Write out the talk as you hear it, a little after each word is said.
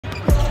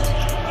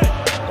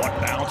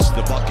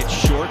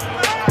short.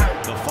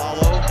 The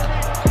follow.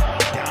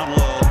 Down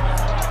low.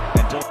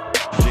 And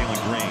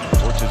Jalen Green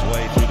works his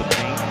way through the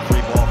paint.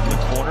 Free ball from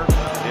the corner.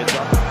 It's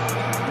up.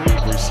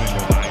 Every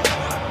single night.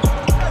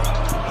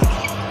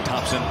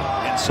 Thompson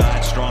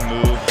inside. Strong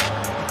move.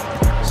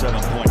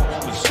 7-point.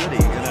 The City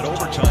in that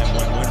overtime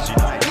win Wednesday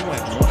night. He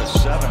went 1 of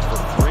 7 for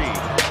 3.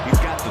 He's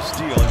got the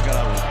steal. He's got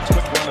a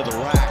quick run to the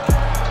rack.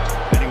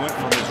 And he went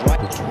from his right.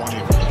 20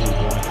 for 20%.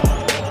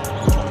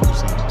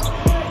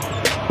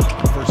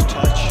 First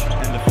touch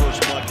and the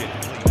first bucket.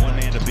 One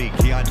man to beat.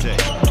 Keontae.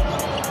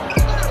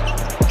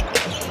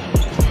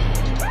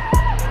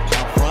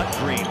 Out front,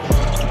 Green.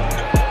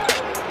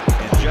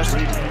 And just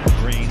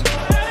Green.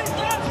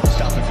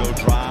 Stop and go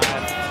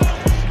drive.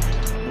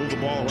 Move the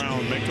ball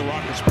around, make the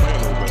Rockets play a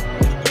little bit.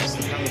 That's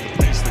the kind of the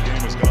pace the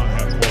game has gone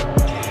half court.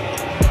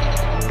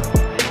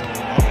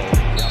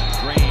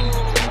 Green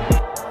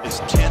is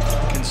 10th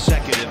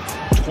consecutive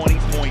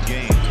 20-point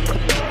game.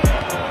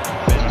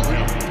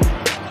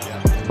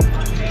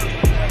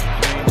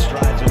 Green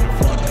strides into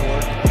front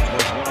court.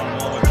 Goes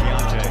one-on-one with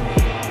Keontae.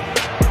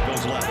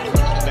 Goes left.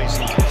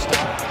 Baseline.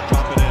 Stop.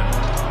 Drop it in.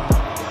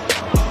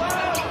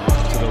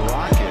 To the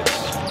Rockets.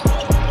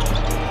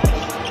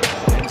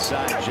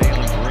 Inside, Jalen.